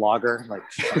house lager. Like,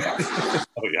 fuck off.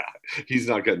 Oh yeah, he's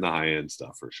not getting the high end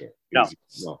stuff for sure. No.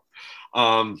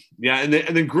 Yeah, and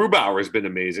then Grubauer has been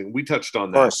amazing. We touched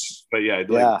on that, but yeah,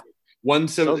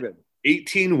 like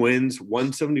 18 wins,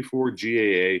 174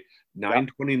 GAA,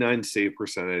 929 save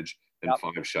percentage, and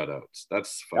 5 shutouts.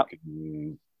 That's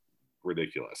fucking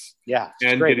ridiculous. Yeah,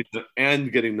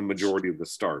 and getting the majority of the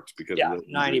starts, because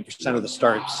 90% of the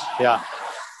starts. Yeah,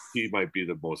 he might be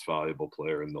the most valuable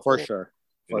player in the for whole, sure.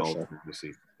 In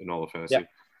all of fantasy. Yeah.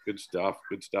 Good stuff.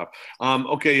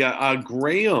 Okay.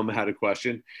 Graham had a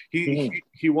question.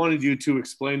 He wanted you to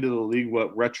explain to the league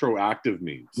what retroactive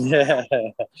means. I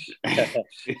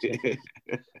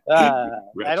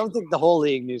don't think the whole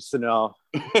league needs to know,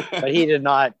 but he did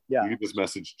not. Yeah. You could just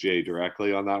message Jay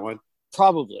directly on that one.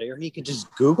 Probably, or he could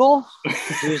just Google,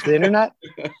 use the internet.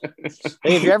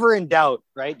 Hey, if you're ever in doubt,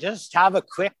 right, just have a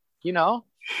quick, you're going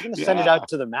to send it out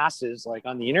to the masses, like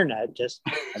on the internet, just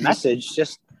a message,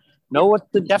 just know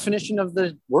what the definition of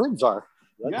the words are.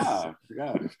 Yeah.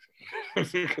 That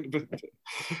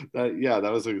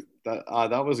was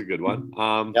a good one.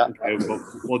 Okay,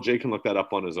 well, Jay can look that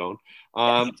up on his own.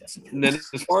 And then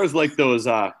as far as like those,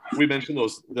 we mentioned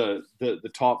those the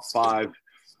top 5,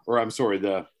 or I'm sorry,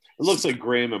 it looks like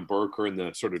Graham and Burke are in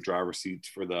the sort of driver's seats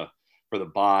for the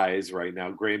buys right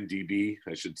now. Graham DB,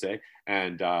 I should say,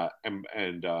 and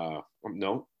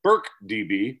Burke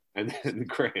DB, and then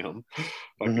Graham.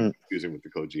 Fucking confusing with the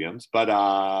co-GMs,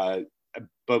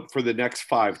 but for the next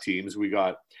 5 teams, we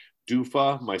got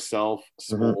Dufa, myself,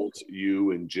 Smoltz,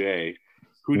 you, and Jay.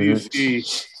 Who do you see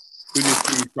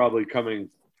probably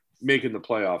making the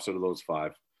playoffs out of those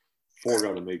 5? 4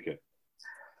 got to make it.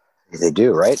 They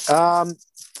do, right?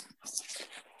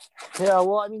 Yeah,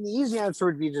 well, I mean, the easy answer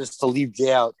would be just to leave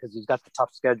Jay out because he's got the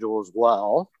tough schedule as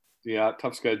well. Yeah,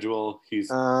 tough schedule.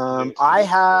 I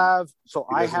have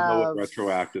what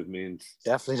retroactive means.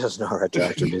 Definitely doesn't know what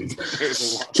retroactive means.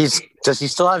 Does he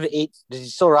still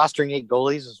rostering 8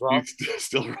 goalies as well? He's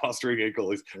still rostering 8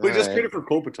 goalies. We just traded for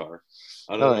Kopitar.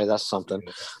 I don't know. That's something.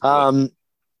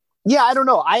 Yeah, I don't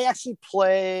know. I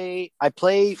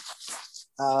play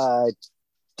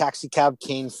Taxi Cab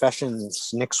Kane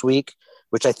Sessions next week,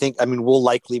 which will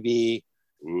likely be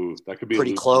that could be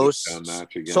pretty close.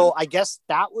 Match again. So I guess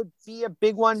that would be a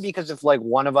big one, because if like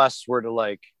one of us were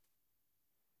to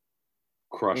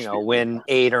crush, win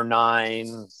 8 or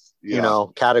 9,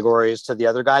 categories to the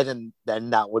other guy, then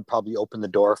that would probably open the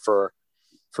door for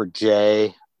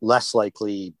Jay. Less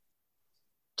likely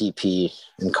DP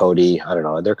and Cody. I don't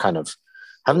know. They're kind of,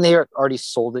 haven't they already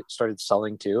started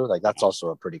selling too? Like that's also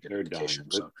a pretty good indication.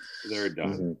 Done. So they're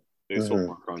done. Mm-hmm. They sold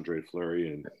Marc-Andre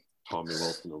Fleury and Tommy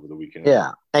Wilson over the weekend.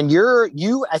 Yeah. And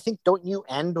I think, don't you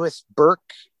end with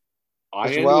Burke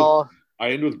as well?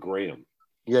 I end with Graham.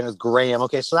 You end with Graham.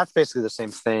 Okay. So that's basically the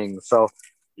same thing. So,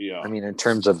 yeah, in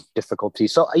terms of difficulty.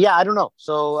 So yeah, I don't know.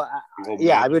 So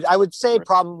I would say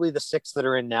probably the 6 that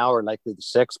are in now are likely the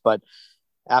 6, but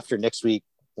after next week,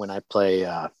 when I play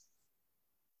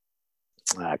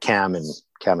Cam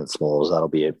and Smalls, that'll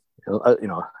be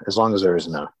as long as there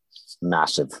isn't a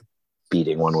massive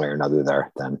beating one way or another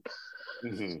there, then.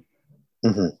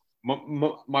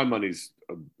 My money's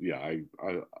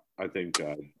I think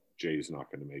Jay's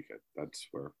not going to make it. That's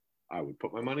where I would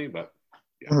put my money, but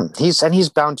yeah. He's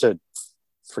bound to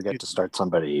forget to start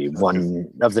somebody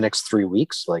one of the next 3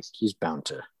 weeks. Like he's bound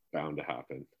to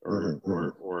happen,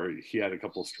 or he had a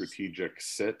couple strategic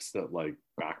sits that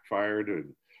backfired,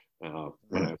 and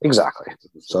exactly.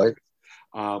 So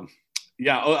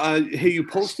hey, you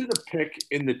posted a pic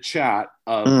in the chat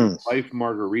of wife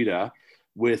Margarita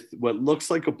with what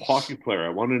looks like a hockey player. I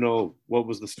want to know, what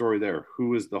was the story there?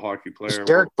 Who is the hockey player? It's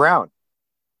Derek Brown.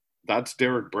 That's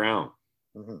Derek Brown.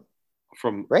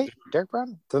 From Derek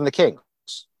Brown from the Kings.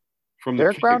 From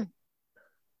Derek the Brown.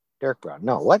 Derek Brown.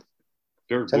 No, what?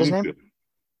 Derek Is that his name?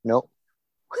 No.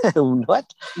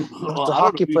 What? Well, the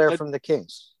hockey player from the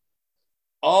Kings.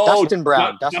 Oh, Dustin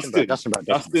Brown. Dustin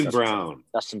Brown.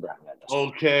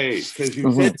 Okay, because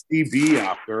you said DB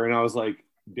after, and I was like,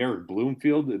 Derek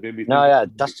Bloomfield. It made me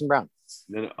think Dustin Brown.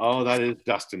 That is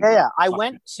Dustin. Yeah, I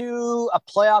went to a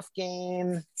playoff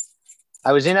game.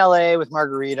 I was in LA with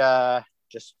Margarita.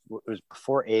 It was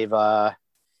before Ava.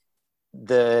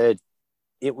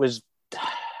 It was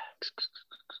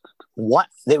what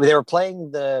they were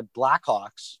playing the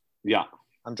Blackhawks. Yeah,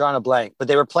 I'm drawing a blank, but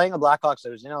they were playing the Blackhawks. I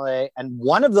was in LA, and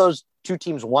one of those 2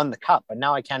 teams won the cup, but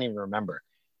now I can't even remember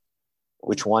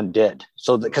which one did.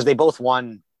 So because they both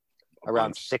won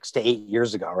around 6 to 8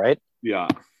 years ago, right? Yeah.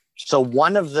 So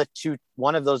one of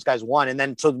those guys won, and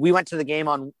then so we went to the game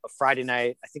on a Friday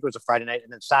night. I think it was a Friday night,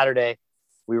 and then Saturday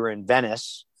we were in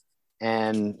Venice,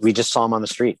 and we just saw him on the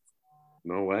street.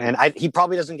 No way. And he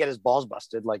probably doesn't get his balls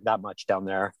busted like that much down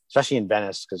there, especially in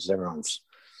Venice, because everyone's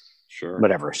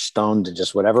whatever, stoned and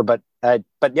just whatever. But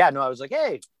yeah, no, I was like,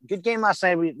 hey, good game last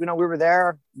night. We were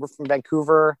there. We're from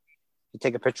Vancouver. You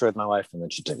take a picture with my wife, and then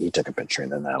he took a picture,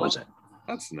 and then that was it.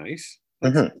 That's nice.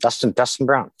 Dustin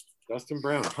Brown. Dustin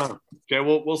Brown, huh? Okay.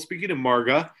 Well, speaking of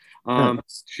Marga,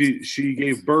 she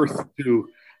gave birth to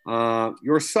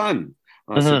your son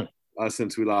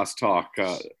since we last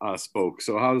spoke.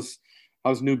 So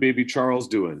how's new baby Charles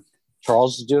doing?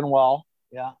 Charles is doing well.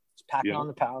 Yeah, he's packing on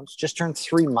the pounds. Just turned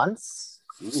 3 months,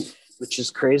 which is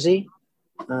crazy.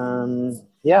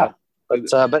 Yeah,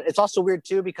 but it's also weird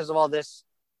too because of all this.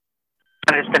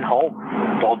 And it's been home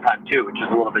the whole time too, which is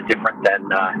a little bit different than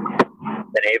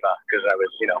Ava, because I was,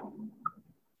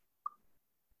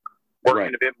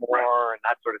 working a bit more and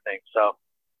that sort of thing. So,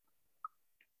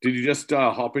 did you just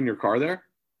hop in your car there?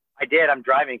 I did. I'm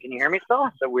driving. Can you hear me still?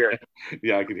 So weird.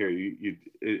 Yeah, I can hear you.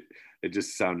 It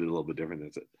just sounded a little bit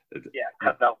different. Yeah,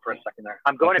 cut out for a second there.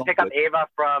 I'm going to pick up Ava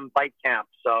from bike camp.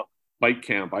 So bike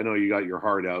camp. I know you got your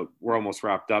heart out. We're almost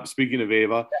wrapped up. Speaking of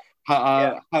Ava,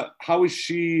 how is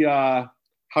she?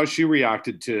 How she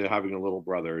reacted to having a little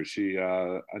brother? Is she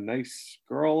a nice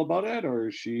girl about it, or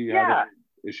is she having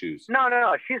issues? No.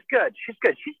 She's good.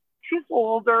 She's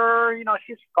older.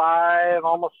 She's 5,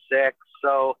 almost 6.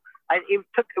 So it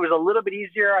was a little bit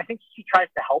easier. I think she tries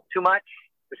to help too much,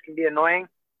 which can be annoying.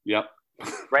 Yep.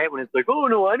 Right? When it's like, oh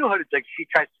no, I know how to. Like, she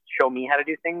tries to show me how to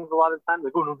do things a lot of the time.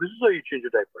 Like, oh no, this is how you change a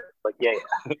diaper. Like, yeah.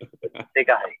 Take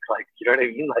a hike. Like, you know what I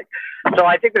mean? Like, so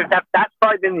I think that's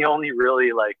probably been the only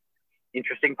really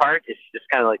interesting part, is she just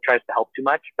kind of tries to help too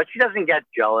much, but she doesn't get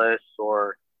jealous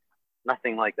or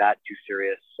nothing like that too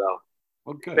serious. So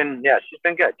she's been good.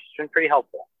 She's been pretty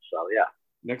helpful. So yeah.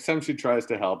 Next time she tries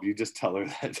to help, you just tell her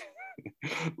that.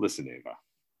 Listen, Ava,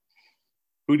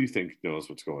 who do you think knows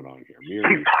what's going on here? Me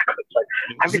or you?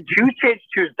 I'm going to change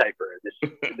Chu's diaper in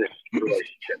this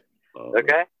relationship.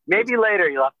 Okay? Maybe later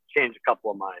you'll have to change a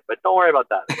couple of mine, but don't worry about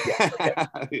that. Yeah,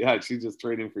 okay. Yeah, she's just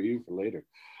training for you for later.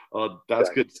 Oh, that's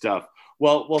good stuff.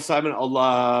 Well, Simon,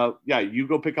 I'll you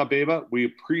go pick up Ava. We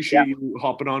appreciate you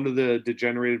hopping onto the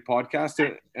Degenerated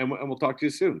podcast, and we'll talk to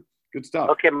you soon. Good stuff.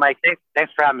 Okay, Mike.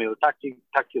 Thanks for having me. We'll talk to you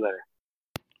later.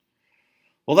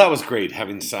 Well, that was great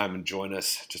having Simon join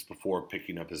us just before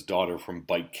picking up his daughter from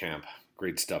bike camp.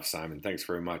 Great stuff, Simon. Thanks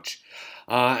very much.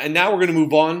 And now we're going to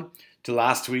move on to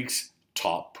last week's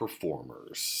top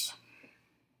performers.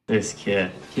 This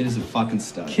kid. Kid is a fucking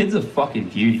stud. Kid's a fucking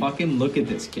beauty. Fucking look at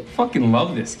this kid. Fucking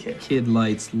love this kid. Kid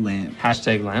lights lamp.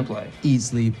 Hashtag lamplight. Eat,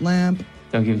 sleep, lamp.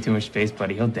 Don't give him too much space,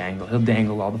 buddy. He'll dangle. He'll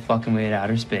dangle all the fucking way to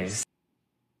outer space.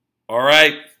 All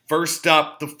right. First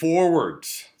up, the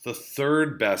forwards. The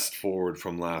third best forward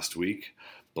from last week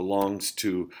belongs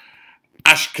to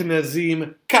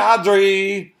Ashkenazim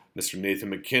Kadri, Mr. Nathan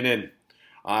MacKinnon.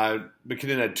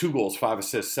 MacKinnon had 2 goals, 5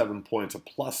 assists, 7 points, a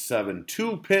 +7,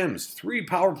 2 PIMs, 3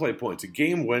 power play points, a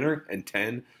game winner, and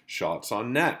 10 shots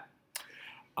on net.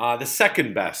 The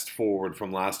second best forward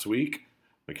from last week,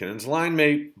 MacKinnon's line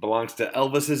mate, belongs to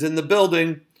Elvis is in the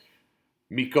building,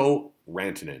 Mikko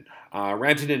Rantanen.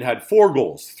 Rantanen had 4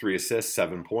 goals, 3 assists,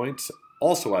 7 points,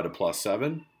 also had a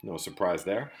 +7, no surprise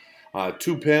there.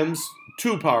 2 PIMs,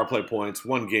 2 power play points,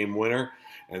 1 game winner,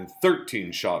 and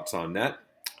 13 shots on net.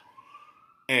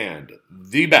 And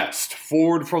the best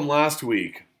forward from last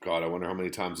week, God, I wonder how many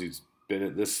times he's been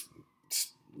at this,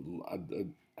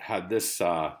 had this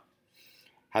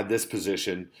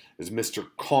position, is Mr.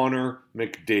 Connor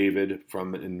McDavid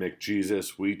from In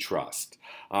McJesus We Trust.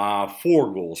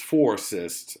 4 goals, 4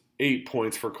 assists, 8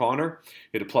 points for Connor.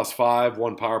 He had a +5,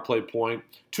 1 power play point,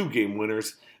 2 game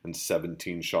winners, and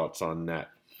 17 shots on net.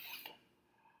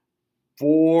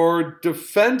 For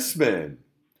defensemen,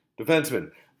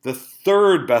 the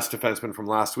third best defenseman from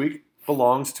last week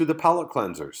belongs to the palate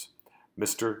cleansers,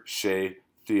 Mr. Shea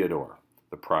Theodore,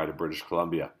 the pride of British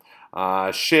Columbia.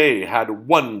 Shea had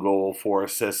 1 goal, 4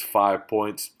 assists, 5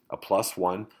 points, a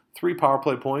 +1, 3 power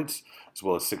play points, as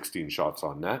well as 16 shots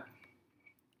on net.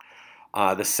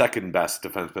 The second best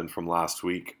defenseman from last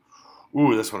week,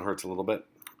 this one hurts a little bit.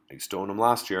 I used to own him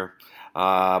last year.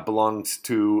 Belongs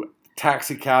to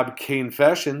Taxi Cab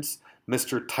Confessions,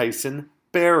 Mr. Tyson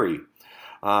Barrie.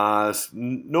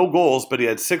 No goals, but he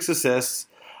had 6 assists,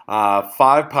 5. He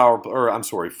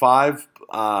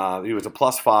was a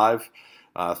 +5,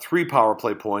 3 power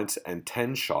play points, and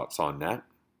 10 shots on net.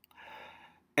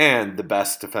 And the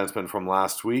best defenseman from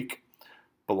last week,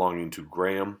 belonging to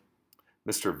Graham,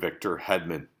 Mr. Victor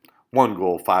Hedman. 1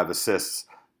 goal, 5 assists,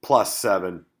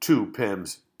 +7, 2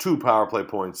 PIMs, 2 power play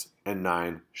points, and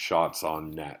 9 shots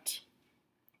on net.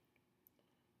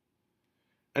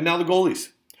 And now the goalies.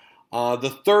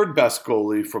 The third best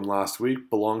goalie from last week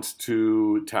belongs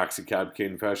to Taxi Cab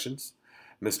Confessions,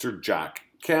 Mr. Jack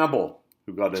Campbell,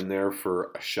 who got in there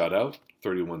for a shutout,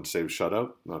 31 save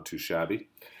shutout, not too shabby.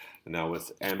 And now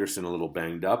with Anderson a little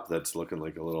banged up, that's looking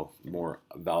like a little more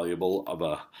valuable of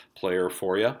a player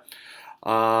for you.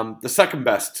 The second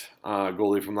best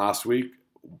goalie from last week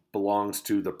belongs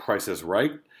to the Price is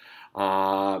Right,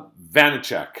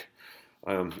 Vanacek.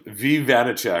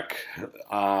 Vanacek.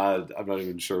 I'm not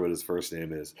even sure what his first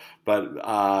name is. But,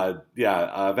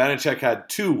 Vanacek had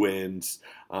 2 wins.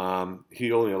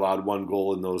 He only allowed 1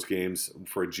 goal in those games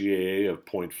for a GAA of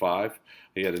 0.5.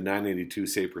 He had a .982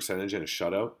 save percentage and a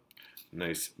shutout.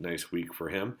 Nice week for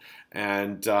him.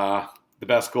 And the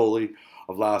best goalie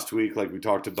of last week, like we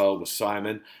talked about, was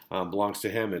Simon. Belongs to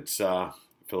him. It's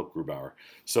Philip Grubauer.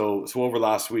 So over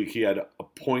last week, he had a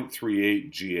 .38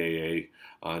 GAA,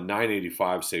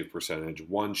 985 save percentage,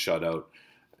 1 shutout,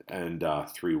 and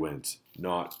 3 wins.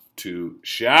 Not too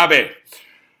shabby.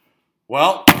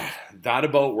 Well, that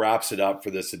about wraps it up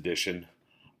for this edition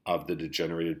of the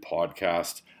Degenerated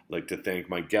Podcast. I'd like to thank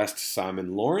my guest,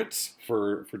 Simon Lawrence,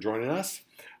 for joining us.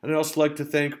 And I'd also like to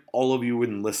thank all of you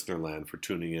in listener land for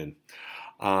tuning in.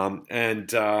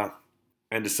 And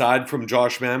aside from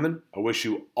Josh Mammon, I wish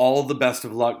you all the best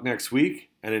of luck next week.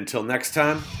 And until next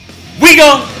time, we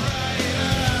go!